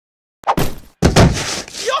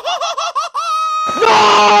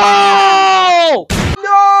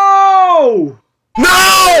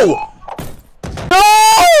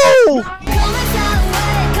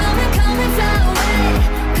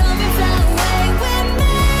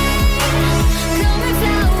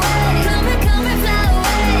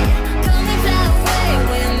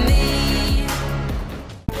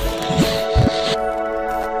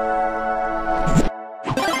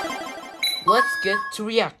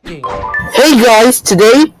reacting. Hey guys,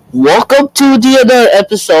 today, welcome to the other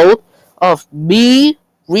episode of me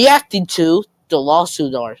reacting to the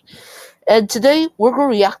lawsuit art. And today, we're going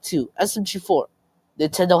to react to SMG4.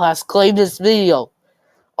 Nintendo has claimed this video.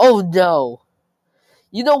 Oh no.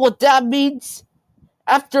 You know what that means?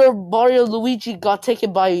 After Mario and Luigi got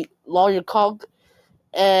taken by Lawyer Kong,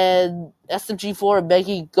 and SMG4 and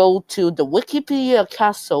Maggie go to the Wikipedia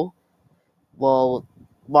castle, well,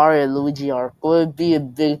 Mario and Luigi are going to be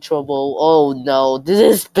in big trouble. Oh no, this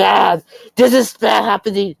is bad. This is bad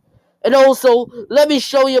happening. And also, let me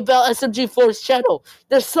show you about SMG4's channel.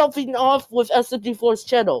 There's something off with SMG4's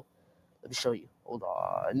channel. Let me show you. Hold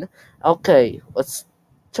on. Okay, let's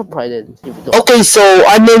jump right in. Here we go. Okay, so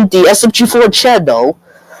I'm in the SMG4 channel.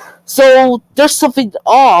 So, there's something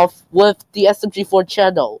off with the SMG4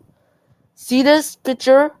 channel. See this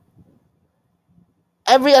picture?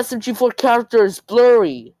 Every SMG4 character is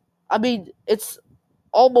blurry. I mean, it's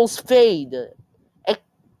almost fade.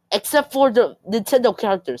 Except for the Nintendo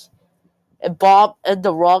characters. And Bob and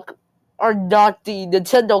The Rock are not the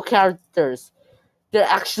Nintendo characters. They're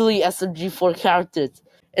actually SMG4 characters.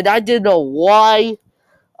 And I didn't know why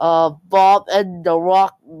Bob and The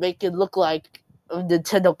Rock make it look like a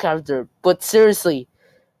Nintendo character. But seriously,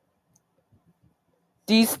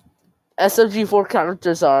 these SMG4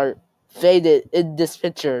 characters are faded in this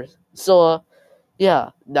picture. So, yeah,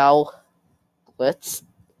 now let's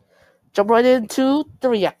jump right into the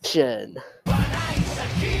reaction.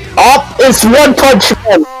 Up is One Punch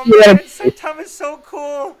Man! Oh man, Saitama is so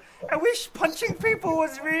cool! I wish punching people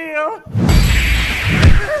was real!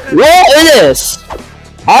 Well, it is!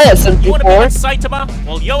 Hi, SMG4! You wanna be like Saitama?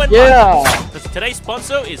 Well, yo and yeah! Because today's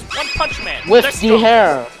sponsor is One Punch Man! With the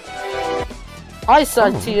hair! Hi,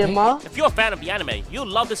 Saitama! If you're a fan of the anime, you'll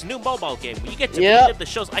love this new mobile game where you get to relive the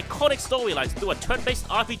show's iconic storylines through a turn-based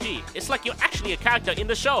RPG. It's like you're actually a character in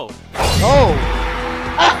the show.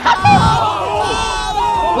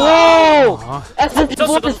 Whoa!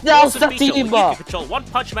 SMG4 is now Saitama! You can control One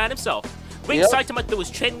Punch Man himself. Bring Saitama through his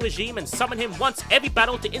training regime and summon him once every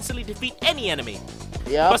battle to instantly defeat any enemy.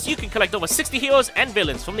 Plus, you can collect over 60 heroes and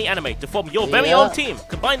villains from the anime to form your very own team.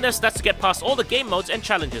 Combine their stats to get past all the game modes and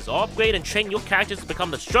challenges, or upgrade and train your characters to become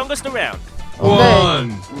the strongest around.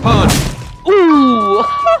 One punch! Ooh!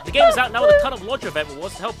 The game is out now with a ton of launch event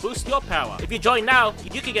rewards to help boost your power. If you join now,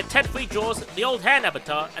 you can get 10 free draws, the old hand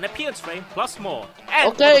avatar, an appearance frame, plus more.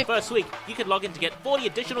 And for the first week, you can log in to get 40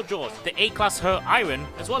 additional draws, the A-class Her Iron,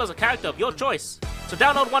 as well as a character of your choice. So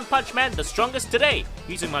download One Punch Man, the strongest today,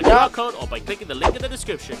 using my QR code or by clicking the link in the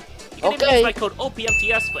description. You can even use my code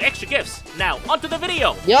OPMTS for extra gifts. Now, onto the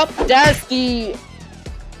video! Yup, that's the...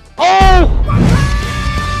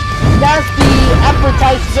 That's the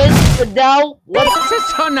advertisement, but now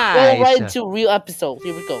let's go right into real episode.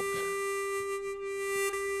 Here we go.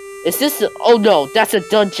 Is this oh no, that's a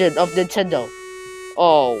dungeon of Nintendo.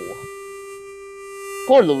 Oh.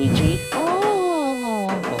 Poor Luigi. Oh,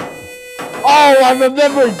 I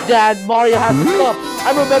remember that Mario has a cup.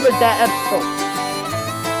 I remember that episode.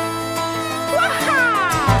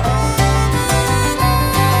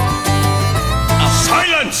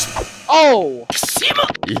 Silence! Oh!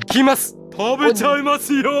 Ikimasu!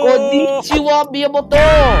 Tabechaimasu yo! Konnichiwa, Miyamoto!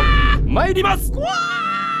 Mairimasu!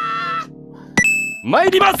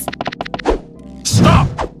 Mairimasu! Stop!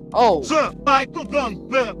 Oh! Sir, I could run.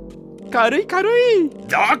 Karui, karui!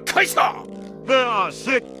 Dakaisa! They are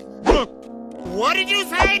sick. What did you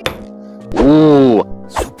say? Ooh!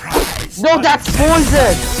 Surprise! No, that's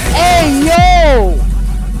poison! Hey, yo!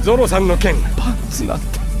 Zoro-san no ken.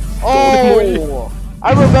 Patsunatta. Oh!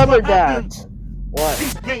 I remember that. What?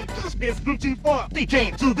 This game is Gucci for. They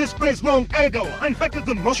came to this place long ago. Infected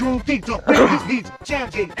the mushroom kingdom. This needs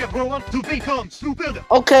changing everyone to become stupid.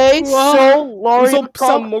 Okay, so Mario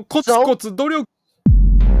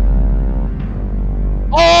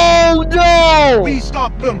Oh no! We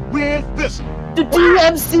stop them with this. The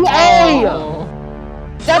DMCA!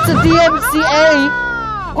 That's a DMCA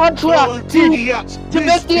contract to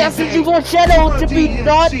make the SMG4 channel to be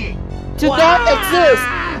not exist.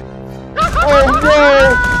 Oh no!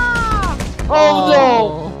 Oh no!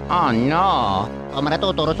 Oh no! Ho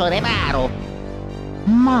matuto so reparo.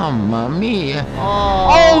 Mamma mia!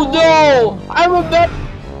 Oh no! I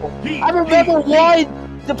remember why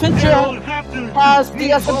the picture has the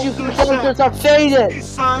SMG characters are faded.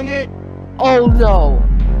 Oh no!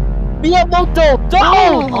 Miyamoto,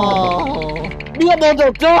 don't!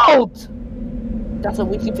 Miyamoto, don't! That's a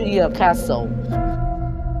Wikipedia castle.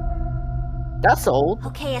 That's old.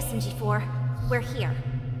 Okay, SMG4, we're here.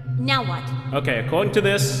 Now what? Okay, according to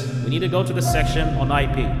this, we need to go to the section on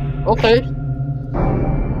IP. Okay.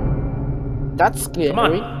 That's scary. Come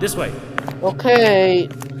on, this way. Okay.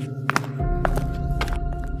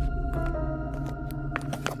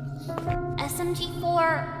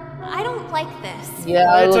 SMG4, I don't like this.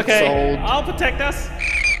 Yeah, It's looks okay. old. I'll protect us.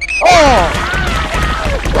 Oh!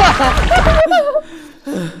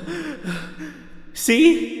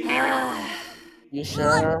 See? You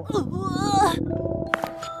sure?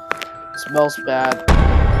 Smells bad.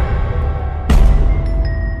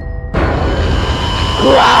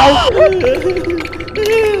 Wow!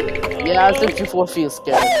 Yeah, SMG4 feels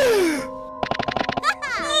scared.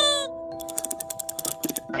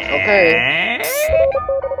 Okay.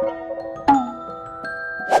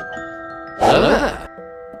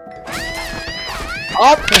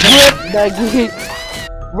 Up, rip Maggie.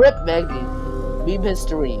 Rip Maggie. Meme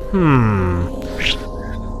history.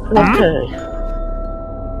 Okay.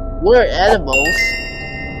 We're animals.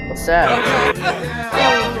 What's that?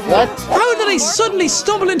 What? How did I suddenly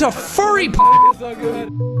stumble into furry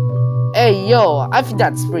Hey, yo, I think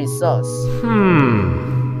that's pretty sus.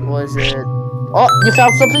 What is it? Oh, you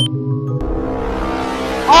found something?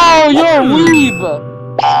 Oh, you're a weeb!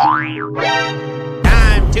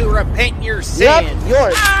 Time to repent your sins. Yep, you're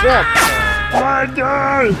a strip.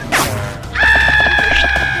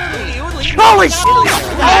 Holy shit!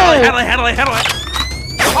 Handle it.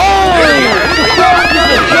 Oh!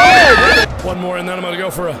 One more and then I'm gonna go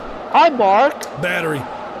for a Hi, Mark. battery.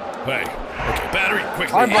 Hey, okay, battery,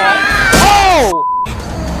 quickly. Hi, Mark. Oh!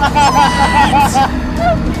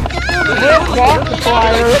 Rip Mark the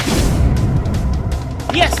fire.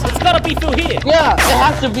 Yes, it's gotta be through here. Yeah, it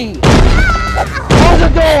has to be. Close the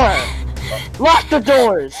door. Lock the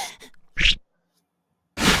doors.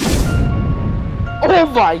 Oh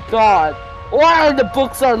my god. Why are the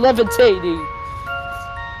books are levitating?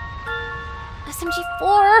 SMG4,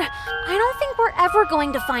 I don't think we're ever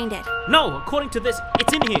going to find it. No, according to this,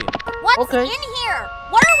 it's in here. What's Okay. in here?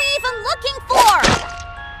 What are we even looking for?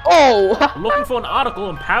 Oh! I'm looking for an article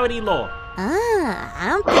on parody law.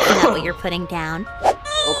 I'm picking up what you're putting down.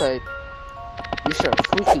 Okay. You sure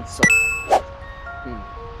freaking so.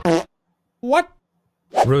 What?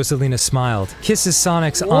 Rosalina smiled, kisses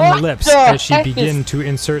Sonic's on What the lips the as she heck began is- to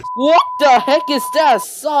insert. What the heck is that,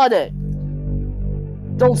 Sonic?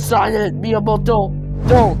 Don't sign it, Miyamoto.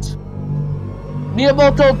 Don't.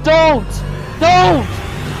 Miyamoto, don't! Don't!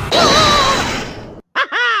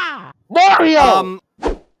 Mario!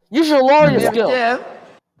 Use your lawyer skill.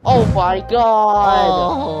 Oh my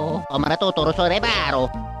god. Oh, maratuturo sa reparo.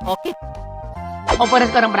 Okay. O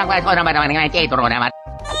puedes ko ng barangay ko naman ng tituro naman.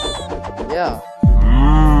 Yeah.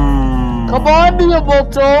 Come on,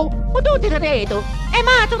 Miyamoto! Pututi na dito.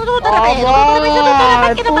 Ma, tutututo na Come dito.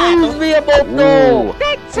 on! Please, Miyamoto!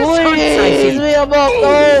 Please,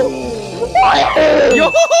 Miyamoto! Yo!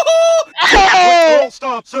 Oh!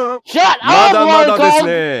 Stop, sir. Shut ま up, だまだです Marco!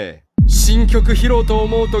 ね。新曲披露と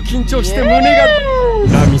思うと緊張して胸が。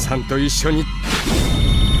ラミさんと一緒に。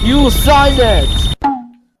You signed it!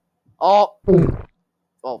 Oh.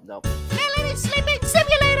 Oh, no. Sleeping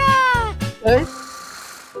simulator! Hey?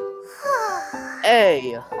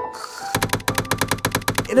 Hey.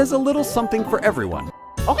 It is a little something for everyone.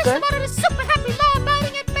 Okay. One of the super happy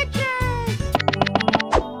law-abiding adventures!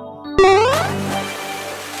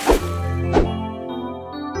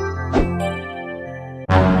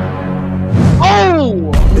 Oh!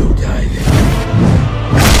 No diving.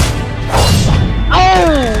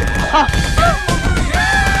 Oh! Ha!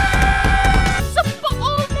 Super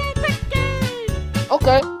old-man game!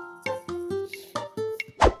 Okay.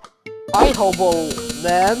 Hi, hobo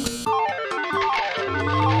man.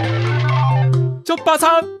 チョッパー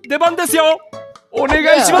さん、出番ですよ。お願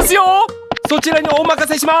いしますよ。そちらにお任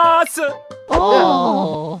せします。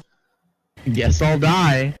 Oh. Guess I'll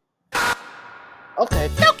die. Okay.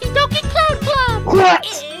 Doki Doki Clown Club! What?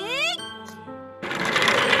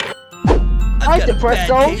 Hi,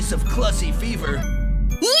 Depresso. Case of clussy fever.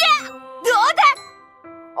 Yeah! Do that!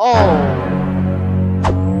 Oh.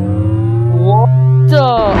 What the?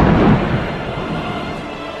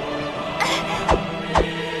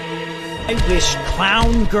 I wish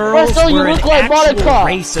clown girls Russell, you were an look like actual Monica.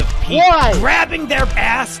 race of people. Why? Grabbing their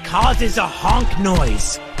ass causes a honk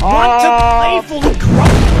noise. Oh. Want to playfully grow?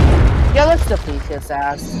 Yeah, let's defeat his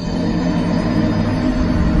ass.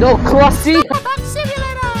 No, Crusty.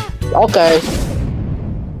 Simulator! Okay.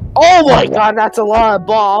 Oh my god, that's a lot of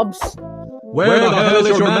bombs. Where the hell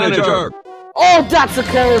is your manager? Oh, that's a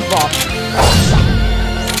killer bomb.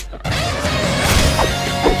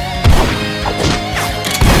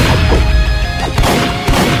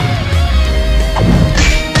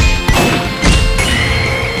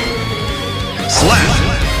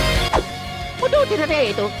 Slap. Pututi na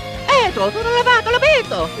dito. amico, t'ho lavato,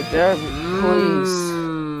 l'abito! There, please.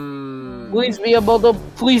 Please be able to,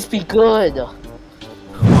 please be good.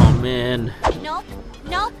 Oh man. Nope.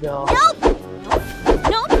 Nope. No. Nope.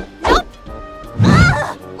 Nope. Nope.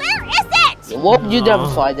 Ugh, where is it? Well, you never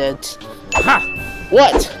find it. Ha!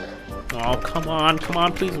 What? Oh, come on,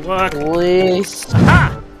 please work. Please.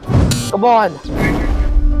 Ha! Come on.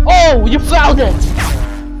 Oh, you found it!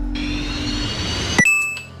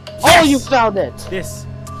 Oh, you found it! This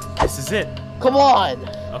is it. Come on!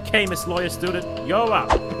 Okay, Miss Lawyer Student, you're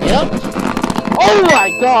up. Yep. Oh my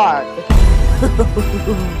god!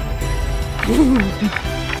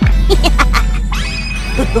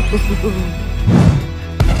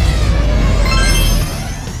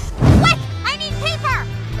 What? I need paper!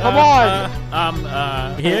 Come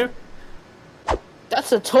on! Here?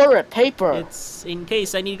 That's a toilet paper. It's in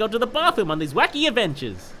case I need to go to the bathroom on these wacky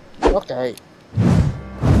adventures. Okay.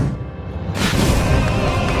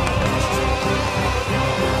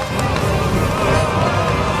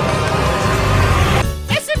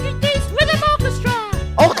 SMG4's Rhythm Orchestra!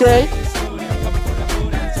 Okay.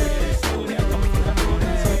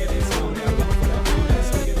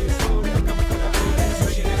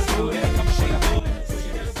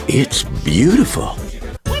 It's beautiful.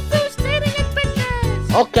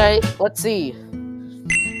 Okay, let's see.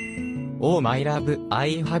 Oh my love,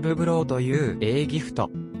 I have brought you a gift.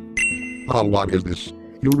 Oh, what is this?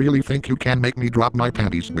 You really think you can make me drop my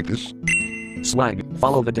panties with this? Swag,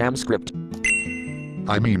 follow the damn script.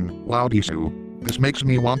 I mean, wow, Disu. This makes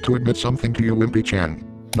me want to admit something to you, Wimpy-chan.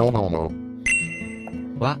 No homo.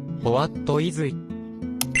 What is it?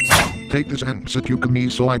 Take this and me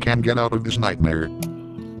so I can get out of this nightmare.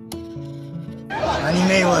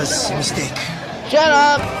 Anime was a mistake. Shut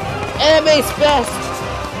up! Anime's best!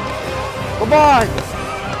 Come on!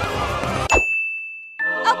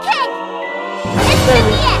 Okay! This should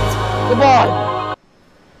be it! Come on!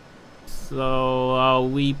 So, are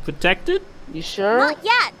we protected? You sure? Not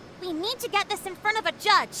yet! We need to get this in front of a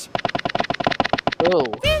judge. Oh.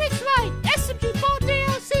 Phoenix Wright, SMG4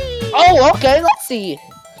 DLC! Oh, okay, let's see.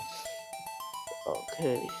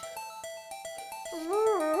 Okay.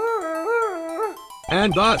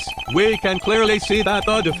 And thus, we can clearly see that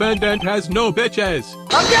the defendant has no bitches.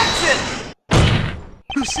 Objection!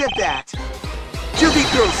 Who said that? Juvie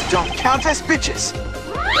girls don't count as bitches.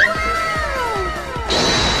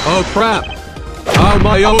 Oh crap! How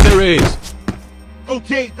my ovaries!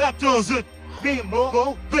 Okay, that does it.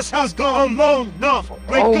 Bimbo, this has gone long enough.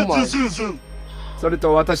 Break Oh it my. to Zuzu. それ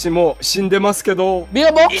と私もう死んでますけど。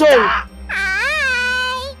Miyamoto!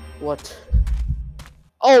 What?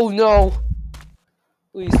 Oh no!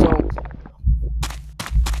 Please don't.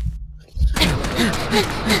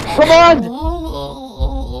 Come on!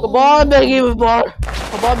 Come on, make it more!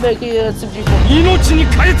 Come on, make it SMG4. 命に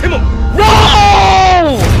変えても No!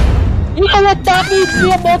 You know what that means,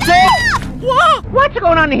 Miyamoto? What? What's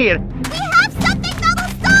going on here? We have something that will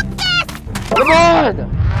stop this! Come on!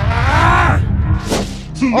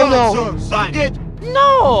 Oh no! Sign it.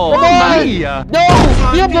 No! Come on! Maria! No!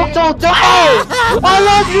 Miyamoto, no! I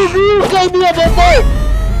love you, music, Miyamoto!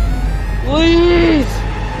 Please!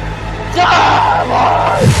 Come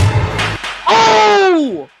on!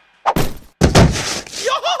 Oh!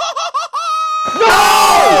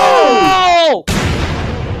 No!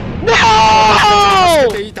 No! 助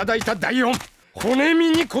けていただいた第4骨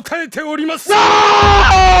身に応えております。 No!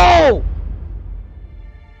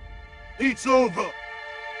 It's over.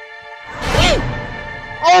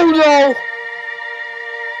 Oh no!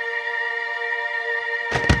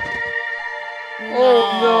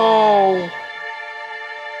 Oh no!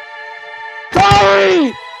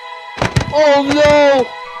 Sorry! Oh no!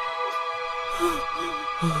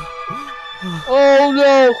 Oh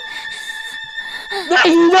no! No!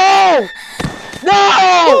 No!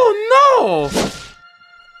 Oh no!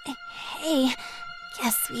 Hey,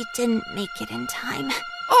 guess we didn't make it in time.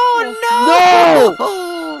 Oh No!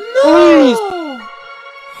 Please!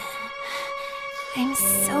 I'm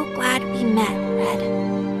so glad we met, Red.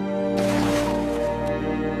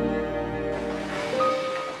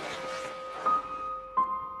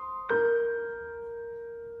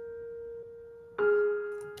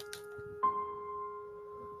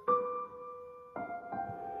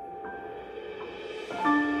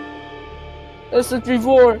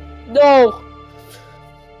 SMG4! No!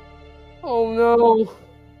 Oh no!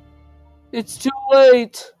 It's too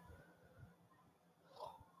late!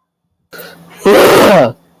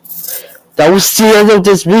 That was the end of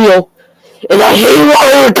this video, and I hate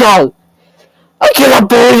Warrior Kong! I cannot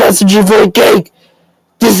believe SMG4 Gang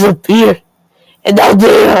disappeared, and now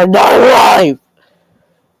they are not alive!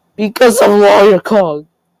 Because of Warrior Kong.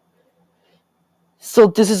 So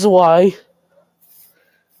this is why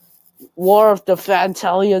War of the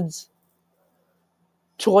Fantalions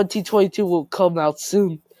 2022 will come out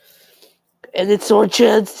soon. And it's our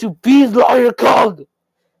chance to beat Lawyer Kong.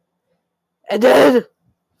 And then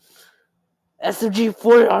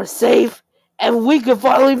SMG4 are safe and we can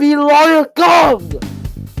finally beat Lawyer Kong.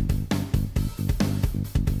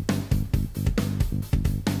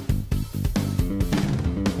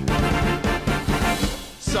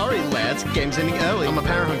 Sorry, lads, game's ending early. I'm a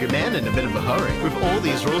power-hungry man in a bit of a hurry. With all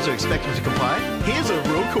these rules you're expecting to comply, here's a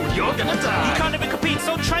rule called You're Gonna Die. You can't even compete,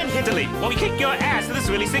 so train hittily. While we kick your ass to this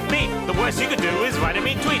really sick beat. The worst you could do is write a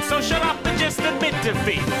mean tweet, so shut up and just admit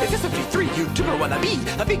defeat. It's SMG3 YouTuber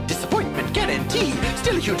wannabe. A big disappointment, guarantee.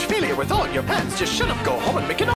 Still a huge failure with all your plans. Just shut up, go home and make an